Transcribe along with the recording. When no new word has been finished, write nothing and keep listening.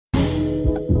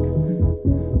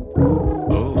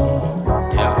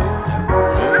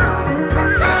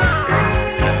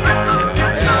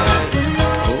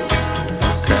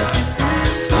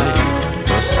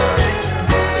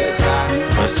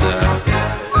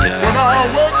I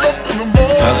wake up in the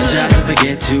morning. Apologize if I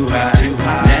get too high.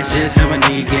 That's just how I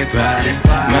need to get by.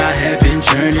 My head been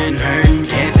churning, hurting,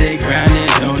 can't stay grounded,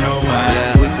 don't know why.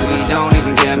 We don't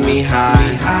even get me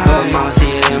high, but mama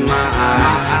see it in my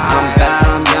eye. I'm bad,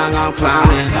 I'm young, I'm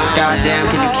clowning. Goddamn,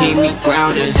 can you keep me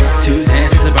grounded? Two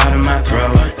hands at the bottom of my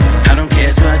throat. I don't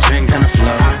care, so I drink on the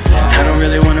flow. I don't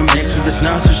really wanna mix with the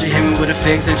snow, so she hit me with a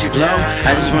fix and she blow.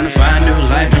 I just wanna find new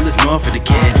life, know there's more for the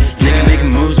kid. Nigga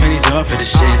making moves when he's off for the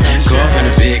shit. Go off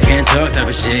in a bit, can't talk type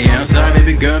of shit. Yeah, I'm sorry,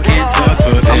 baby girl, can't talk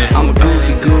for a bit. I'm a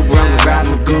goofy goober, I'm a rat,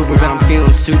 I'm a goober, but I'm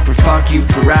feeling super. Fuck you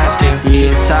for asking. Me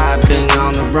and Ty been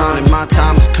on the run, and my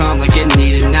time has come like it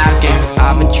need a napkin.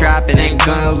 I've been trapping, ain't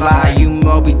gonna lie. You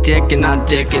Moby Dick and I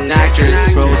dick an actress.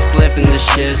 Roll a spliff and this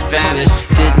shit is vanished.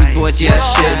 Disney boys, yeah,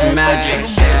 shit is magic.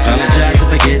 Apologize if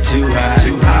I get too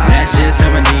high. That's just how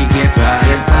I need to get by.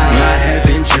 My head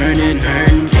been churning,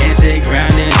 hurting, can't stay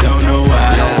grounded, don't know why.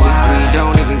 We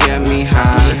don't even get me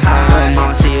high, but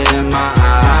mama see it in my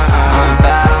eye. I'm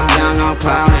bad, I'm young, I'm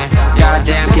clowning.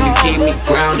 Goddamn, can you keep me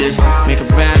grounded? Make a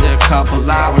band in a couple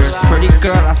hours. Pretty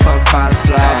girl, I fuck by the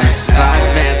flowers.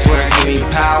 5 vans where it give me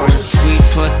powers. Sweet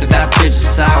puss, but that bitch is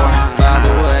sour. By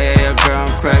the way, a girl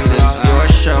on Craigslist. Your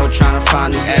show, trying to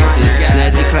find the exit.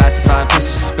 Net declassified, pussy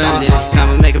suspended.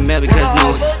 I'ma make a mail because no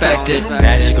one suspected.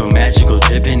 Magical,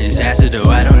 dripping is acid, though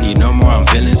I don't need no more. I'm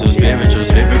feeling so spiritual,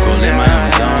 in my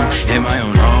own zone, in my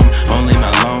own home, only my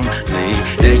lonely.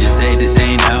 They just say this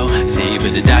ain't healthy,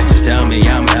 but the doctors tell me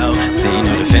I'm healthy.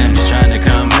 Know the family's trying to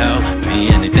come help me,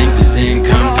 and they think this ain't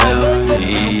compel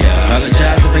me.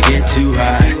 Apologize if I get too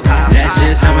high. That's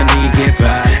just how I need to get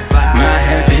by. My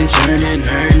head been churning,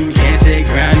 hurting, can't stay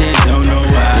grounded, don't know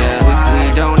why.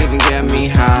 We don't even get me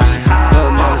high,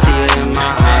 but mama see it in my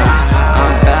eye.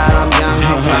 I'm bad, I'm young,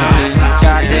 I'm clowning.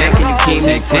 Goddamn, can you keep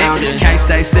me grounded? Can't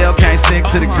stay still, can't stick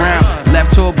to the ground.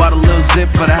 Left tour, bought a little zip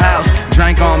for the house.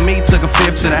 Drank on me, took a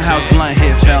fifth to the house. Blunt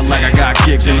hit, felt like I got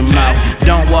kicked in the mouth.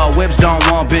 Don't want whips, don't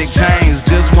want big chains.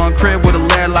 Just one crib with a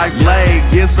lair like Blade.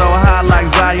 Get so high like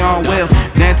Zion will.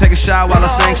 Then take a shot while I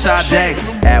sing Sade.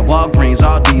 At Walgreens,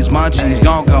 all these munchies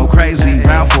gon' go crazy.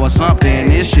 Round for something,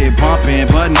 this shit bumping,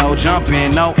 but no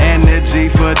jumping. No energy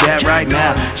for that right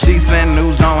now. She send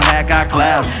news, don't hack our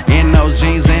cloud. In those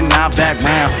jeans in our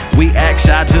background. We act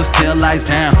shy just till lights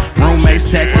down.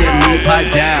 Roommates texted me,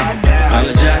 pipe down.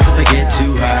 Apologize if I get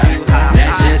too high.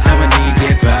 That's just how I need to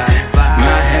get by.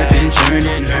 My head been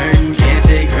churning, hurting, can't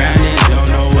stay grounded, don't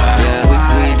know why.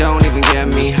 We don't even get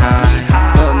me high,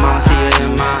 but mama see it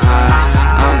in my eye.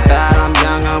 I'm bad, I'm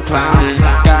young, I'm clowning.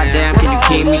 Goddamn, can you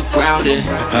keep me grounded?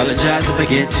 Apologize if I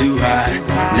get too high.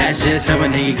 That's just how I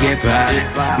need to get by.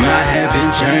 My head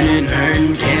been churning,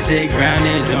 hurting, can't stay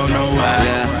grounded, don't know why.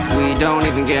 We don't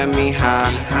even get me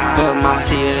high, but mama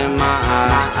see it in my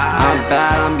eye. I'm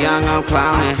bad, I'm young, I'm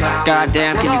clowning.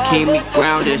 Goddamn, can you keep me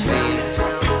grounded?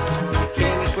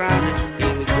 Keep me grounded,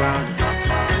 keep me grounded.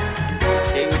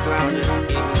 Keep me grounded,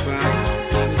 keep me grounded,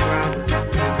 keep me grounded, keep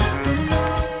me grounded.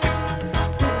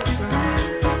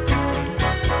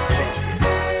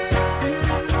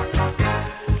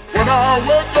 When I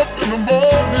wake up in the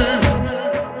morning.